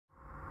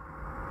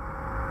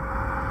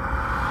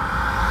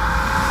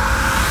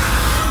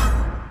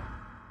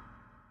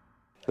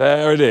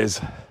There it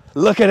is.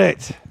 Look at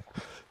it.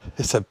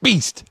 It's a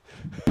beast.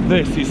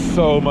 This is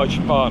so much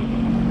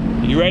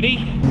fun. Are you ready?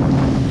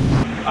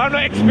 I'm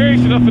not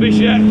experienced enough for this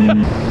yet.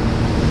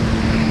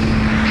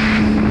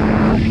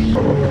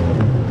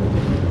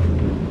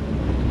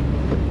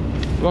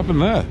 What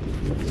happened there?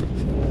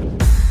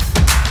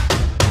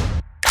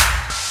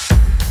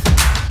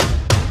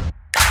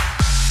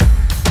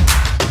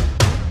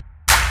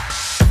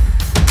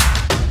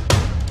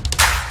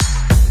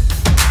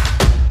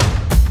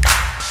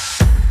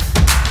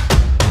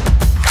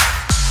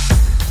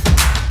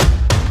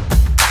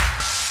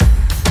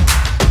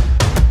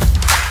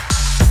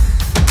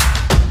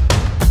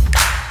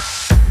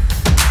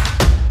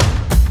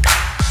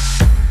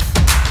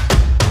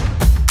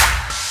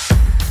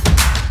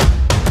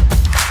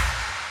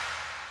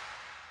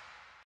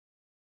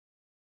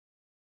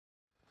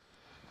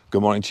 Good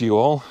morning to you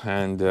all,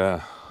 and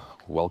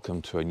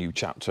welcome to a new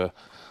chapter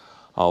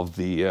of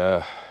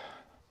the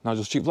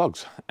Niagara Street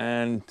Vlogs.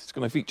 And it's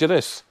going to feature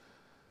this,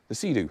 the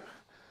Sea Doo.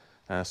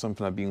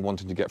 Something I've been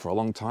wanting to get for a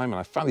long time, and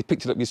I finally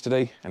picked it up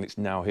yesterday, and it's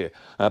now here.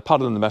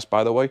 Pardon the mess,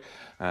 by the way.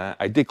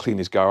 I did clean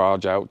this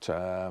garage out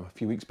a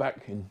few weeks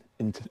back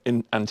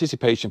in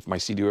anticipation for my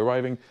Sea Doo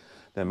arriving.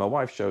 Then my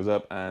wife shows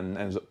up and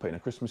ends up putting a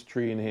Christmas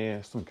tree in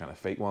here, some kind of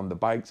fake one. The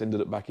bikes ended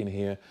up back in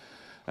here.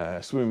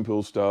 Swimming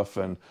pool stuff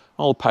and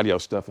all patio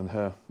stuff and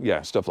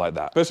stuff like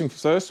that. First things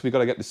first, we've got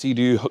to get the Sea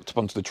Doo hooked up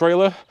onto the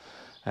trailer,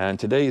 and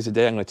today is the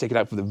day I'm going to take it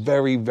out for the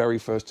very, very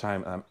first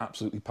time, and I'm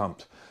absolutely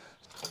pumped.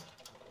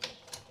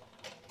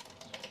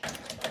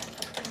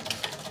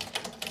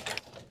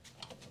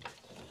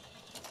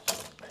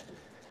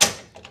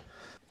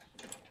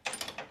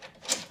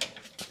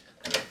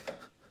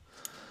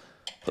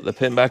 Put the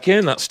pin back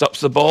in, that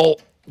stops the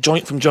ball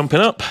joint from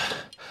jumping up.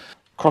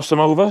 Cross them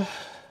over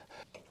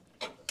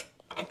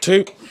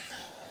to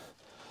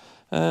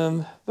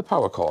the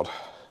power cord.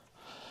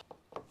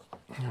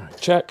 All right,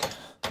 check.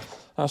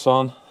 That's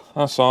on.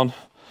 That's on.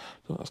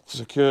 That's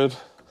secured.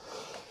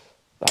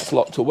 That's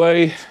locked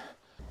away.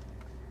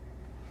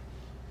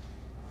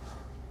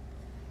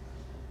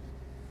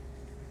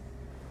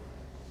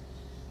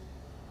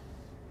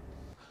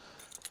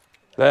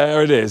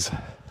 There it is.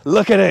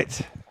 Look at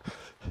it.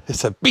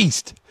 It's a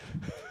beast.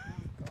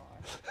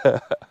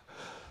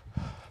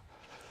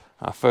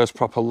 Our first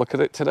proper look at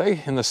it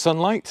today in the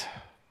sunlight.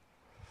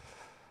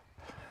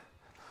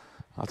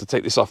 I have to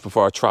take this off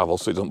before I travel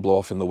so it doesn't blow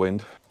off in the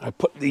wind. I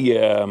put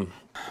the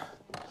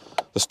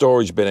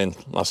storage bin in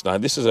last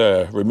night. This is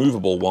a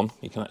removable one.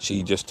 You can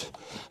actually just,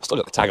 I still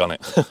got the tag on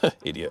it,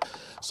 idiot.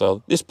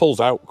 So this pulls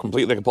out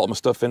completely. I can put all my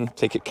stuff in,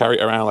 take it, carry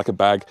it around like a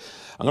bag.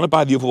 I'm gonna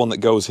buy the other one that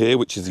goes here,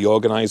 which is the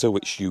organizer,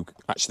 which you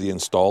actually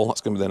install.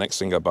 That's gonna be the next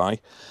thing I buy.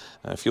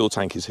 Fuel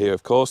tank is here,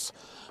 of course.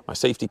 My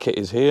safety kit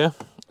is here.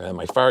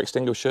 My fire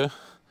extinguisher,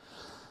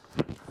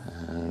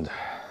 and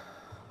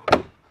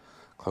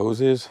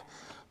closes.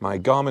 My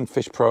Garmin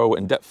Fish Pro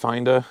and depth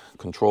finder,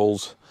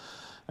 controls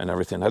and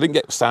everything. I didn't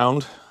get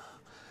sound.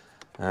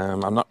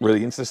 I'm not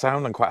really into the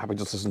sound. I'm quite happy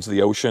to listen to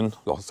the ocean,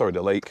 sorry,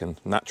 the lake and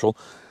natural.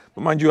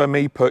 But mind you, I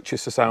may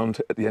purchase the sound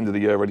at the end of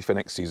the year, ready for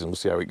next season. We'll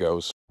see how it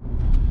goes.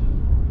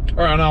 All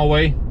right, on our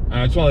way.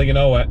 I just want to let you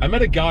know, I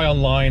met a guy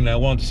online,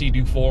 one of the Sea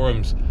Doo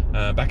forums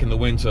back in the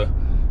winter.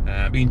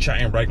 Been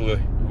chatting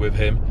regularly with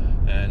him.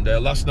 And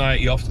last night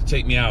he offered to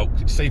take me out.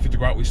 It's safer to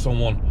go out with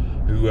someone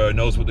who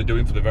knows what they're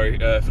doing for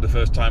the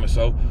first time or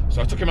so.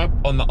 So I took him up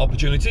on that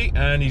opportunity,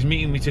 and he's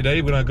meeting me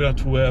today. We're going to go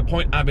to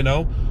Point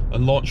Abino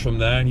and launch from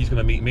there, and he's going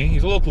to meet me.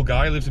 He's a local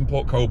guy, lives in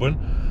Port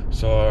Coburn,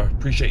 so I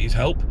appreciate his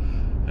help.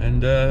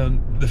 And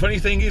the funny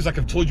thing is, like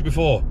I've told you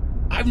before,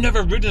 I've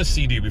never ridden a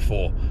Sea Doo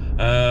before.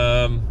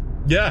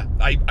 Yeah,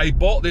 I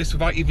bought this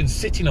without even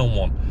sitting on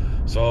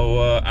one.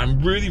 So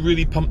I'm really,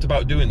 really pumped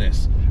about doing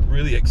this.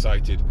 Really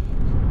excited.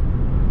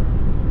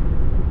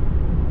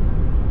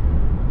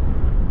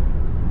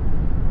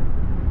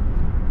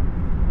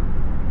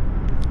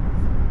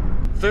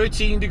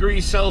 13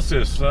 degrees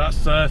Celsius, so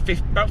that's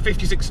about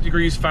 56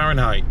 degrees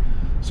Fahrenheit.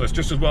 So it's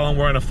just as well I'm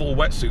wearing a full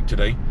wetsuit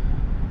today.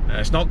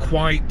 It's not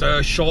quite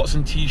shorts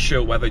and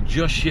t-shirt weather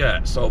just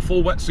yet, so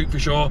full wetsuit for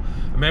sure.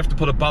 I may have to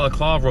put a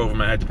balaclava over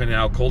my head depending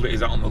on how cold it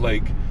is out on the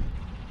lake.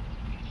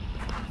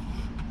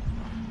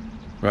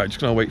 Right,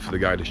 just gonna wait for the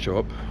guy to show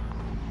up.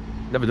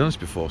 Never done this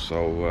before,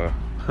 so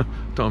don't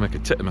want to make a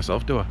tit of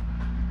myself, do I?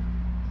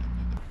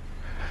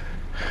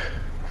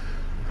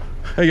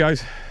 Hey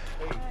guys.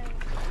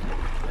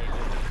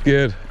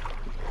 Good.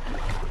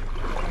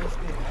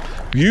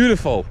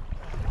 Beautiful.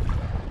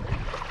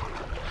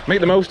 Make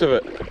the most of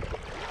it.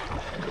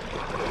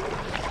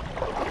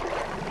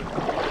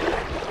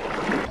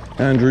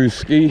 Andrew's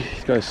ski,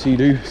 he's got a Sea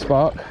Doo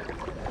Spark.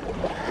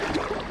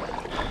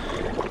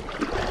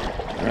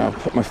 And I'll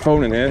put my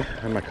phone in here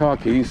and my car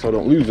keys so I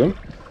don't lose them.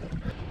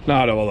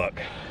 Now have a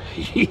look.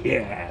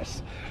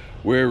 Yes,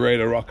 we're ready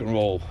to rock and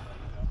roll.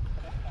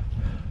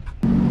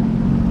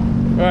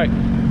 Right,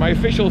 my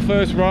official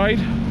first ride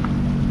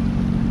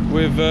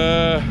with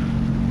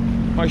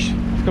my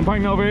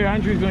companion over here.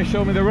 Andrew's going to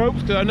show me the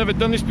ropes because I've never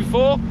done this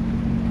before.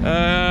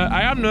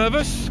 I am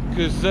nervous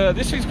because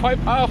this thing's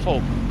quite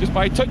powerful just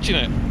by touching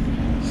it.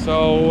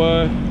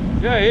 So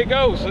yeah, here it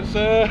goes. It's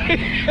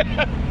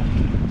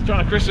it's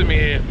trying to christen me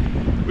here.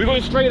 We're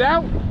going straight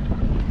out?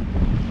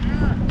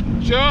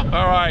 Sure.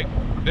 All right,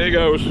 there it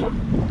goes.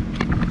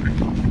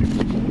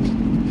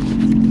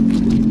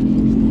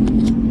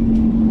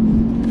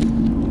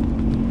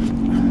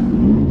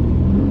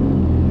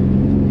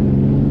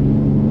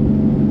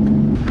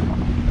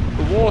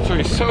 The water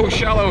is so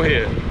shallow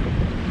here.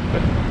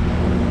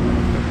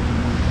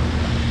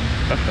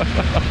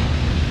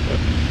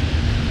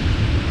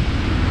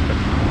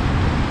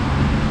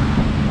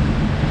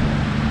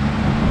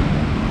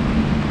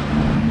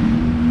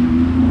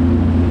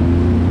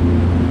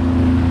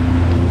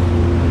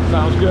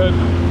 Sounds good.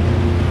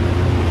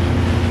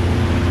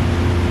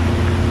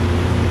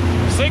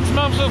 6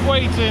 months of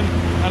waiting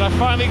and I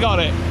finally got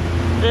it.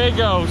 Here it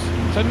goes.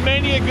 So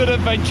many a good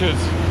adventures.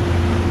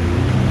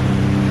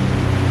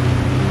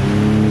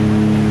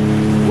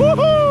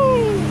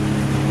 Woohoo!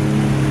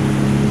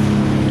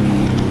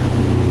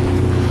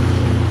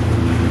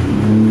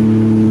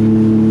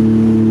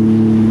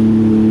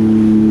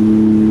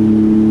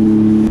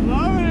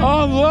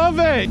 I love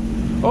it!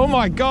 Oh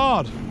my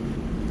God!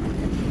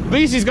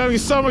 This is going to be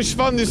so much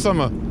fun this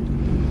summer.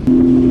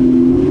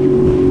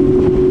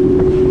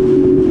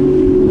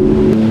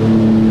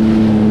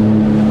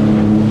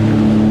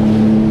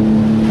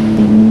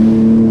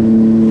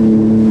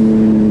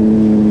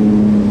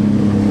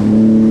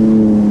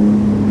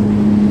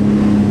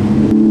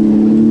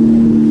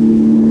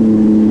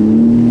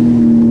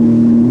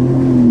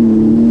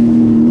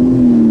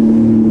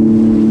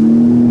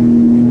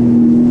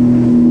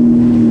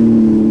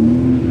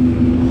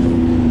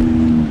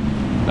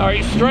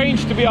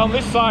 Strange to be on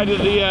this side of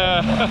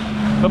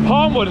the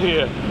palmwood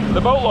here,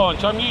 the boat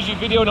launch. I'm usually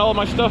videoing all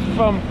my stuff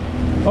from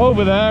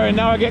over there, and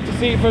now I get to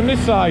see it from this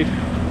side.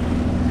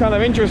 It's kind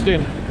of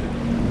interesting.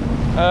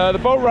 The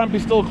boat ramp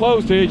is still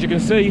closed here, as you can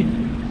see.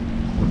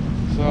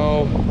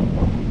 So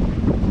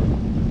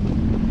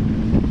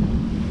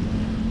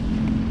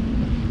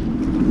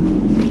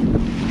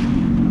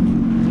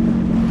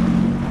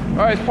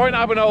all right, it's Point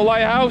Abino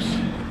Light House.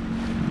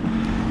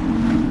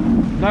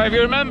 Now, if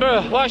you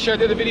remember, last year I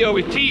did a video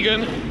with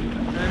Tegan,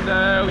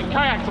 and we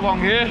kayaked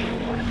along here,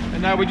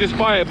 and now we're just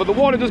by it. But the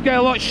water does get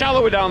a lot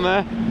shallower down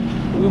there.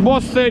 It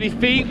was 30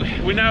 feet,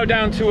 we're now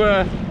down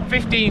to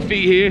 15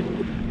 feet here,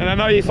 and I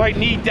know it's like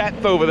knee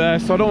depth over there,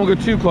 so I don't want to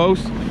go too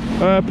close.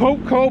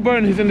 Pope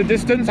Coburn is in the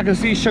distance. I can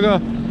see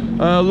Sugar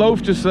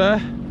Loaf just there,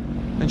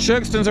 and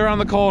Shirkston's around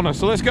the corner.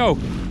 So let's go.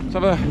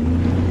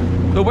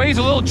 The waves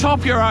are a little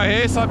choppier out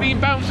here, so I've been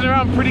bouncing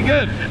around pretty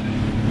good.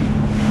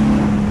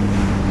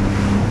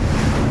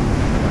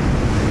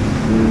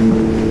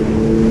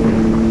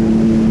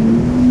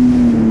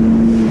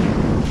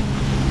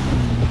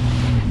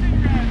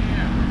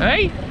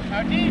 Hey?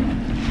 How deep?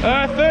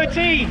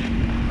 13.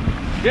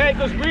 Yeah, it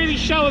goes really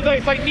shallow there.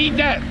 It's like knee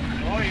depth.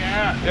 Oh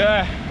yeah.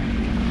 Yeah.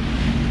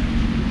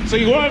 So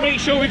you want to make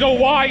sure we go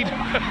wide.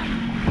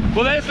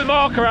 Well, there's the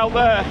marker out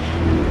there.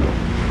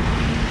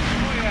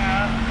 Oh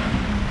yeah.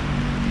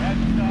 That's,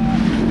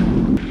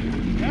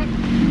 yep.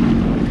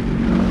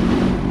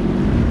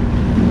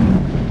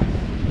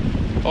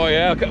 Oh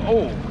yeah. Okay.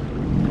 Oh,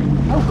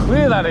 how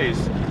clear that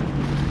is.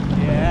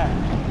 Yeah.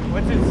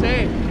 What's it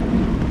say?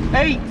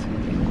 8.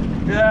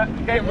 Yeah,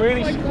 it's getting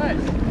really,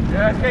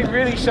 yeah, it's getting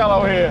really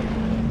shallow here.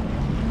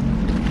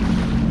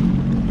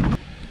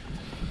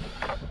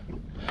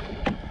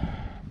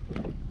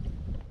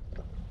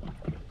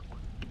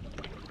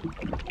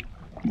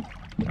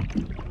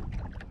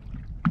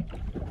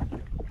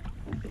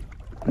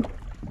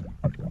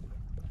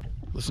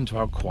 Listen to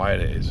how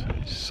quiet it is.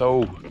 It's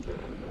so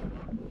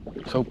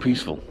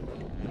peaceful.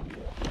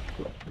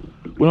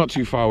 We're not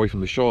too far away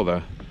from the shore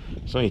there.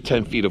 It's only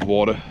 10 feet of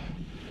water.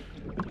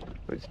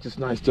 It's just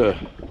nice to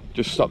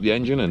just stop the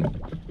engine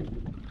and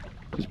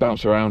just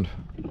bounce around.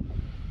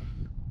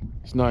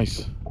 It's nice.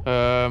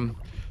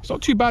 It's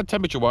not too bad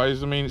temperature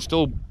wise. I mean, it's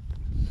still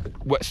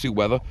wetsuit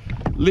weather.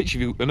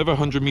 Literally another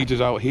 100 meters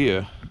out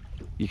here,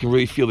 you can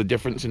really feel the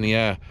difference in the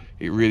air.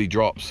 It really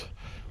drops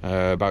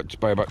by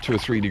about 2 or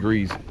 3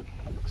 degrees.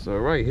 So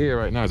right here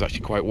right now is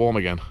actually quite warm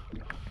again.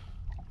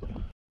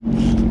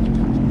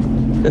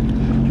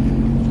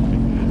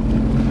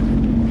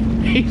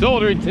 He's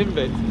ordering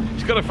Timbits.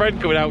 He's got a friend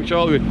coming out,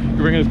 Charlie, to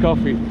bring us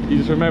coffee. He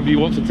just remembered he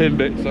wants a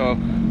Timbit, so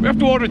we have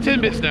to order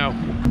Timbits now.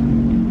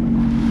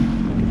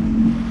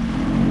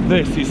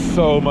 This is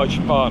so much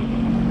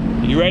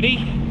fun. You ready?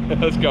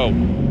 Let's go. All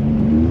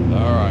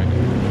right.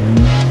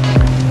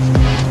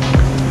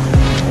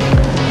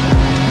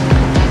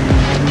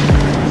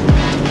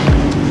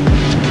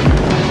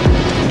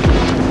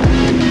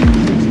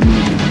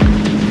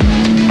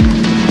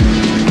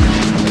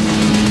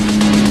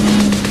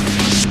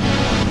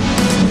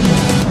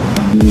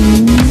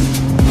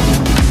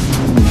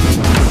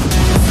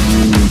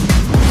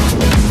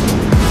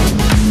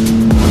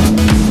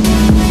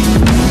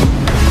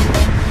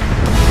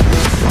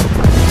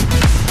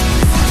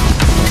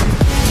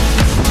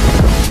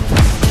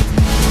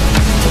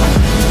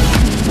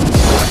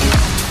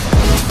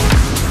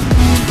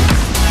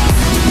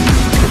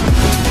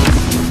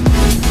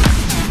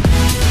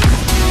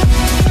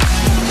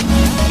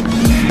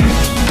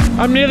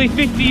 I'm nearly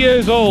 50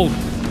 years old.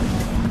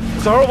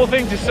 It's a horrible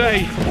thing to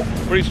say,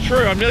 but it's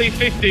true. I'm nearly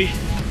 50,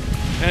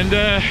 and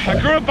I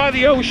grew up by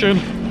the ocean,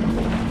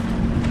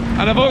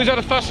 and I've always had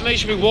a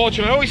fascination with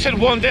water. And I always said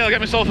one day I'll get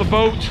myself a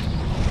boat.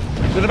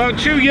 But about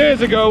 2 years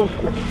ago,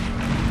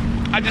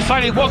 I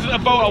decided it wasn't a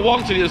boat I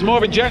wanted, it was more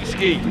of a jet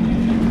ski.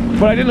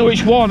 But I didn't know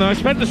which one. And I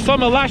spent the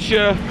summer last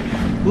year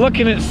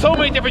looking at so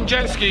many different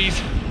jet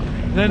skis.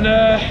 Then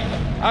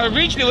I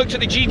originally looked at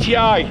the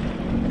GTI.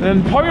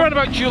 And probably around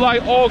about July,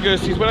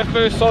 August is when I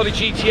first saw the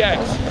GTX.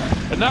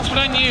 And that's when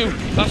I knew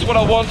that's what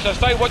I wanted. I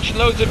started watching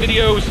loads of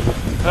videos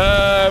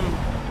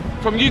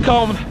from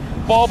Yukon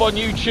Bob on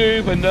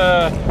YouTube and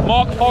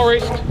Mark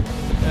Forrest,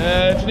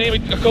 to name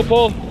a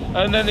couple.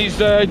 And then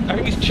he's, I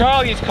think it's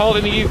Charlie, it's called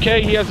in the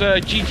UK. He has a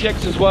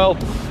GTX as well.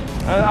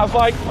 And I was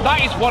like,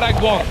 that is what I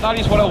want. That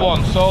is what I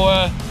want. So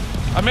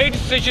I made a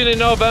decision in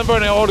November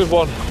and I ordered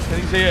one.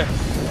 And he's here.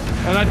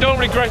 And I don't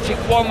regret it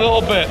one little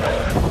bit.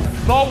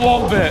 Not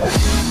one bit.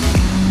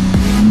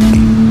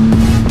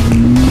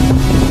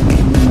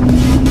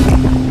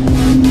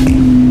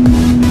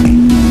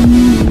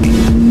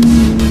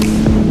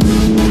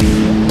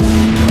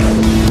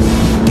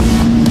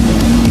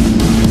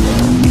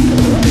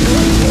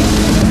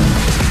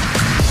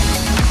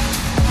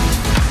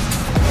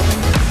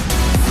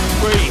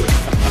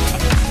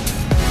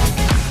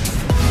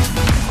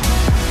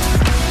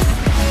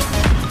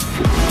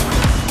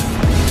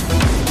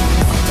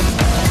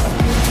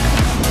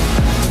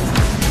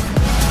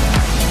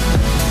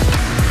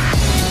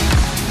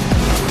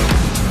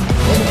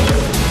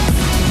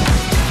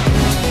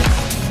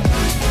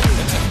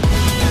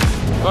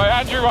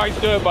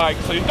 Rides dirt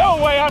bikes, so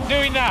no way I'm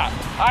doing that.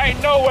 I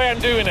ain't no way I'm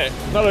doing it.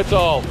 Not at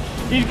all.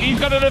 He's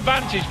got an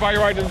advantage by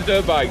riding the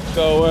dirt bike,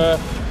 so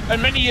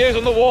and many years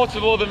on the water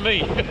more than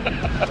me.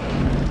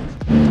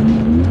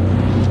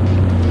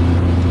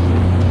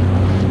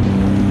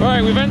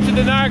 Right, we've entered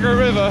the Niagara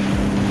River.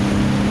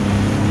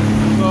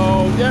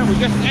 So yeah, we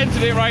just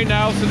entered it right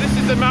now. So this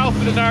is the mouth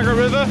of the Niagara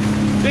River.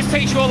 This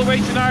takes you all the way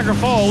to Niagara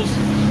Falls,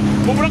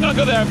 but we're not going to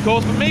go there, of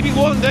course. But maybe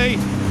one day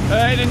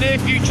in the near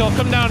future, I'll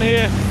come down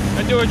here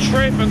and do a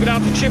trip and go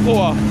down to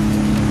Chippewa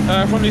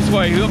from this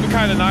way. It'll be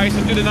kind of nice,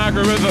 and do the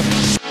Niagara River.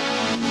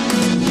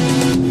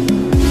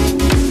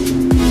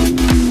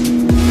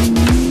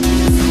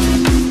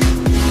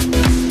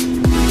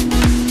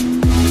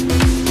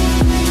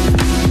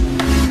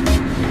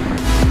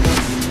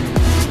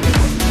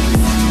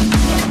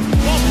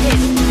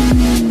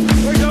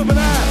 Where's over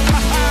there?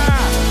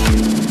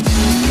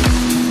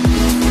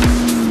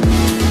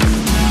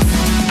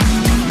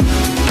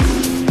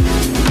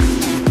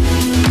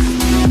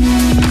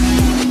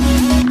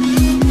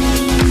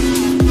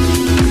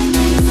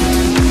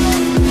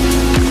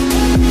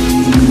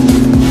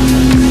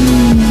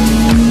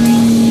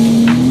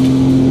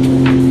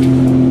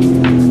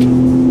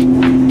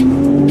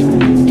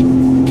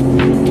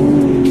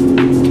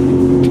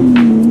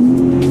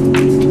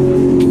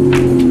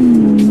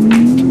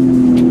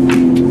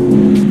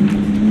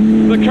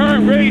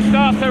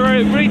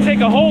 Really take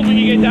a hold when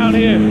you get down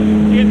here.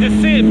 You can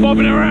just see it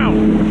bobbing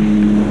around.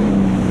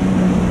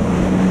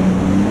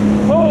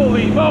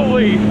 Holy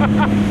moly!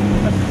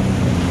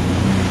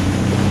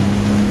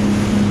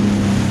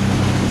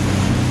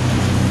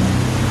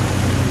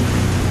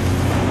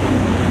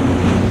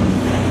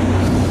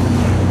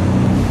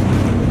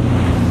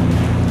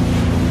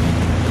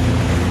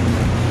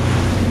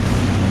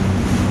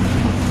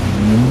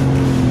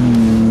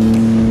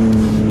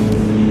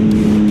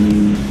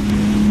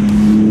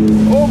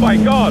 Oh my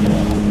god!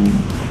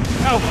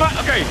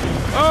 Okay,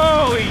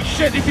 holy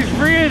shit, this is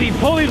really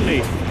pulling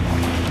me.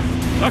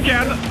 Okay,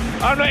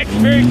 I'm not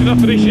experienced enough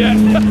for this yet.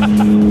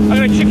 I'm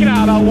gonna chicken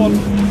out of that one.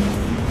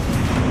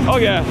 Oh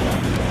yeah.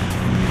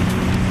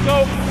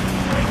 So,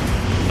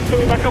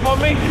 put it back up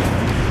on me.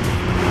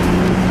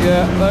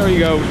 Yeah, there we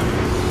go.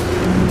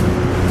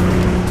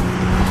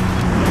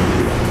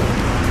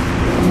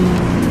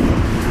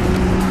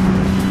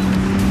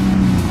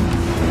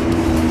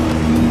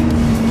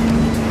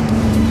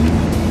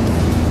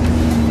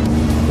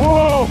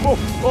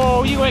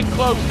 Oh, you went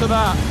close to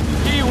that.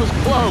 He was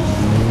close.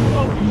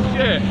 Oh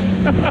shit.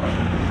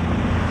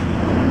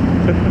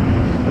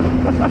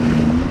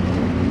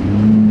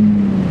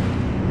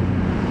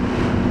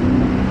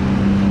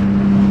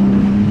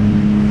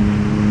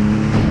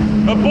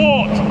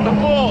 Abort!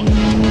 Abort!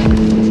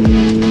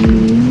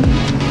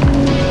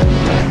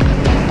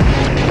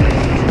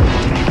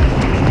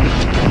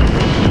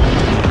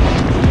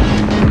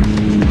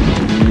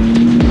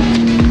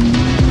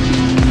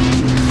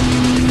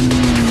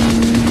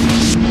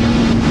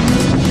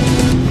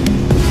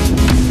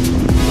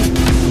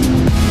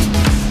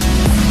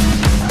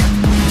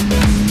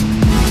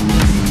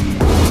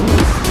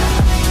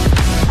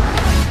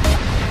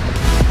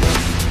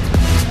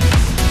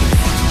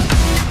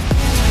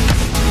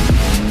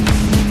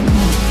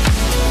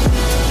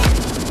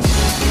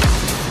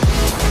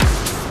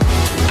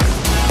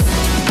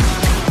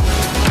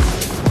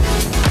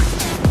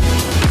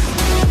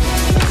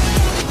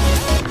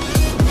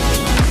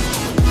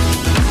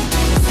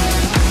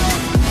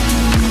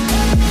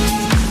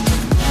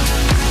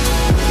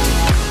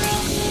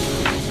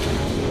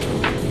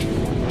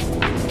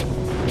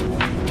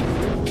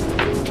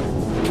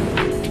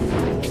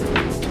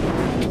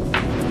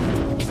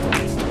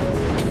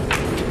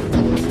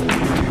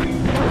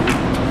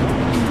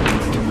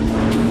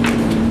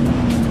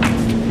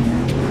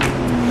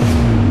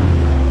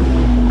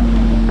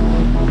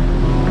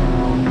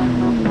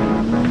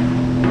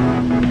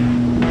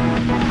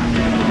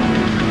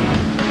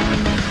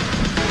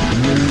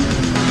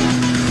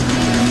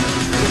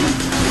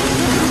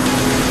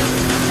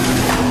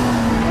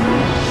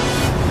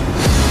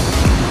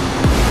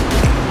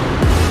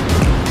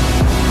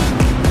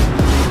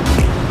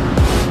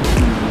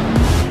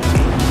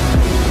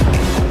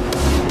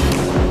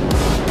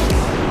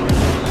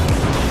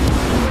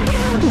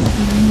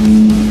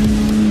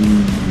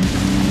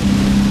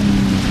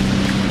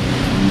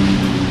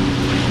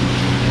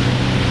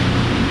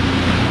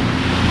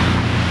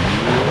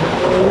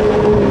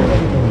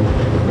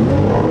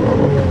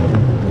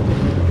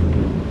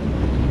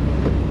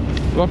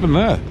 What happened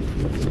there?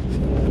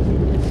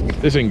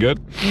 This ain't good.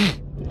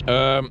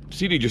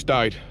 Sea Doo just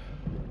died.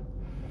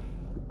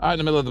 Out in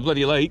the middle of the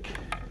bloody lake.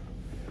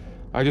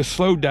 I just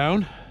slowed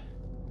down.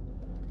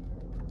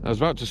 I was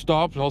about to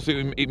stop, and also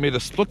it made a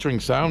spluttering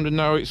sound, and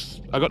now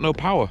I got no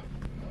power.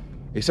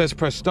 It says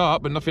press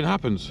start, but nothing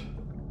happens.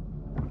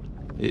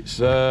 It's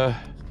dead,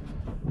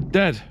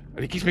 and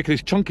it keeps making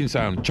this chunking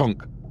sound,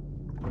 chunk.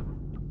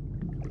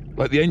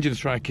 Like the engine's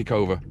trying to kick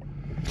over.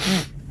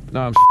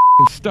 Now I'm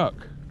stuck.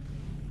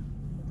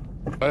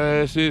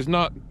 This is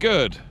not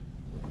good.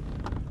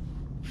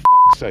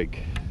 Fuck's sake.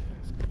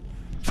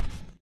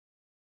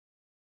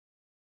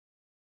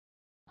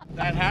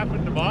 That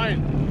happened to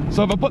mine.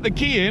 So if I put the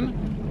key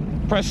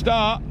in, press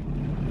start,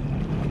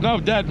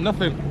 no, dead,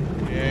 nothing.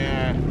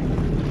 Yeah.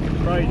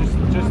 Probably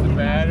just the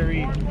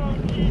battery.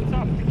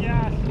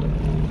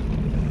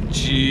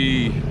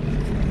 Gee.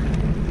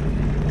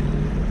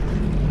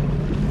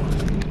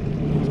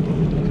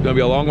 It's gonna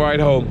be a long ride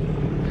home.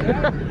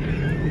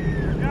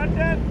 Got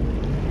that?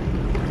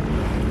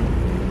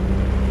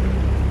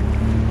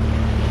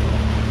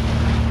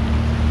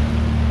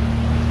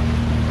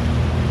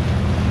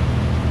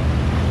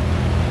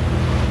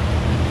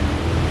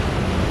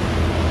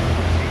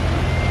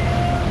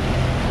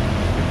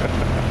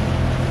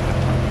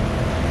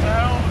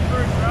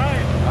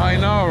 I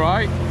know,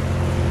 right?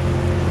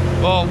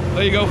 Well,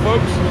 there you go,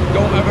 folks.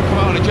 Don't ever come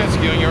out on a jet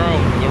ski on your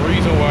own. There's a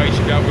reason why you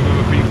should be out with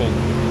other people.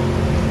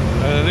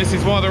 This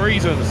is one of the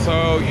reasons.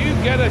 So you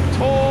get a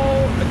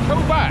tow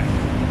back.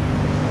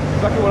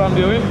 Exactly what I'm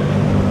doing.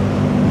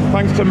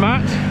 Thanks to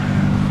Matt,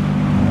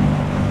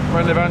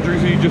 friend of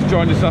Andrew's, who just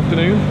joined this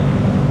afternoon.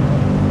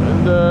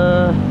 And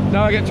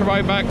now I get to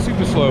ride back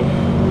super slow.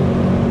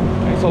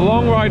 It's a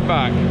long ride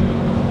back.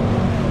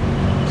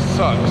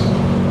 Sucks.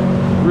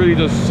 Really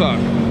does suck.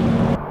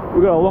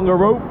 We've got a longer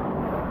rope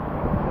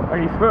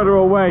and he's further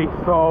away,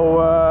 so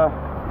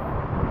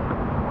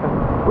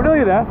we're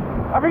nearly there.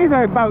 I think it's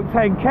about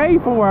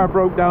 10k from where I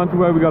broke down to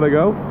where we gotta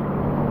go.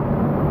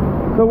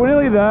 So we're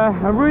nearly there.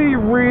 I'm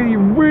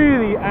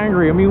really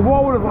angry. I mean,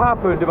 what would have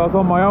happened if I was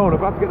on my own?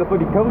 If I had to get the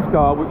bloody Coast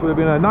Guard, which would have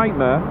been a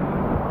nightmare.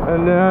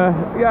 And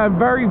yeah, I'm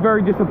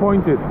very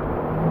disappointed.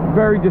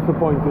 Very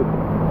disappointed.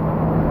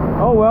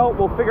 Oh well,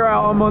 we'll figure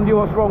out on Monday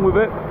what's wrong with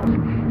it.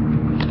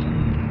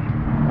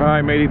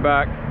 Alright, made it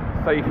back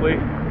safely.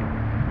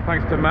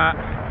 Thanks to Matt.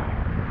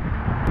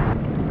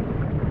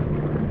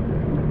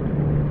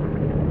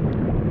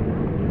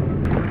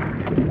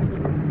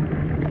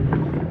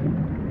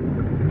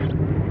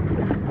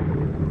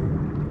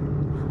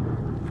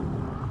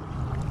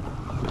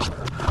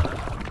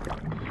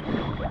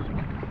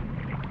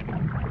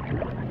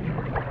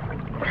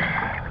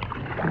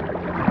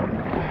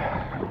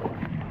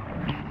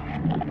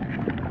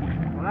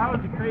 Well, that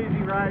was a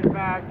crazy ride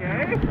back,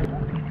 eh?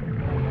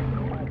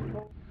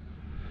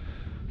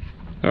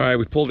 Alright,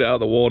 we pulled it out of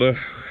the water.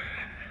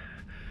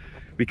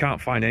 We can't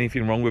find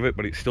anything wrong with it,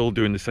 but it's still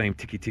doing the same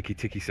ticky ticky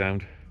ticky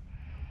sound.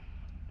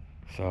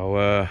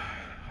 So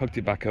hooked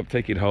it back up,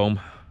 take it home.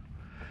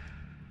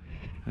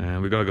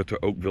 And we've got to go to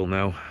Oakville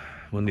now,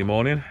 Monday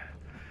morning.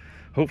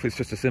 Hopefully it's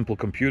just a simple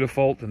computer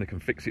fault and they can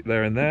fix it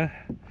there and there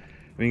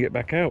when you get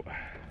back out.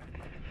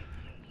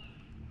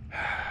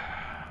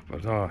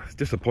 But oh, it's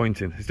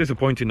disappointing. It's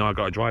disappointing now I've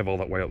got to drive all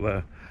that way up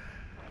there.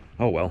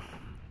 Oh well.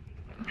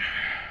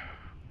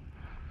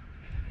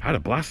 I had a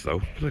blast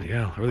though, bloody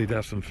hell, I really did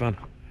have some fun.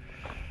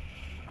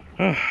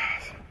 I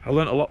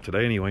learnt a lot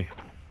today anyway.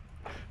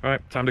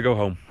 Alright, time to go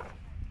home.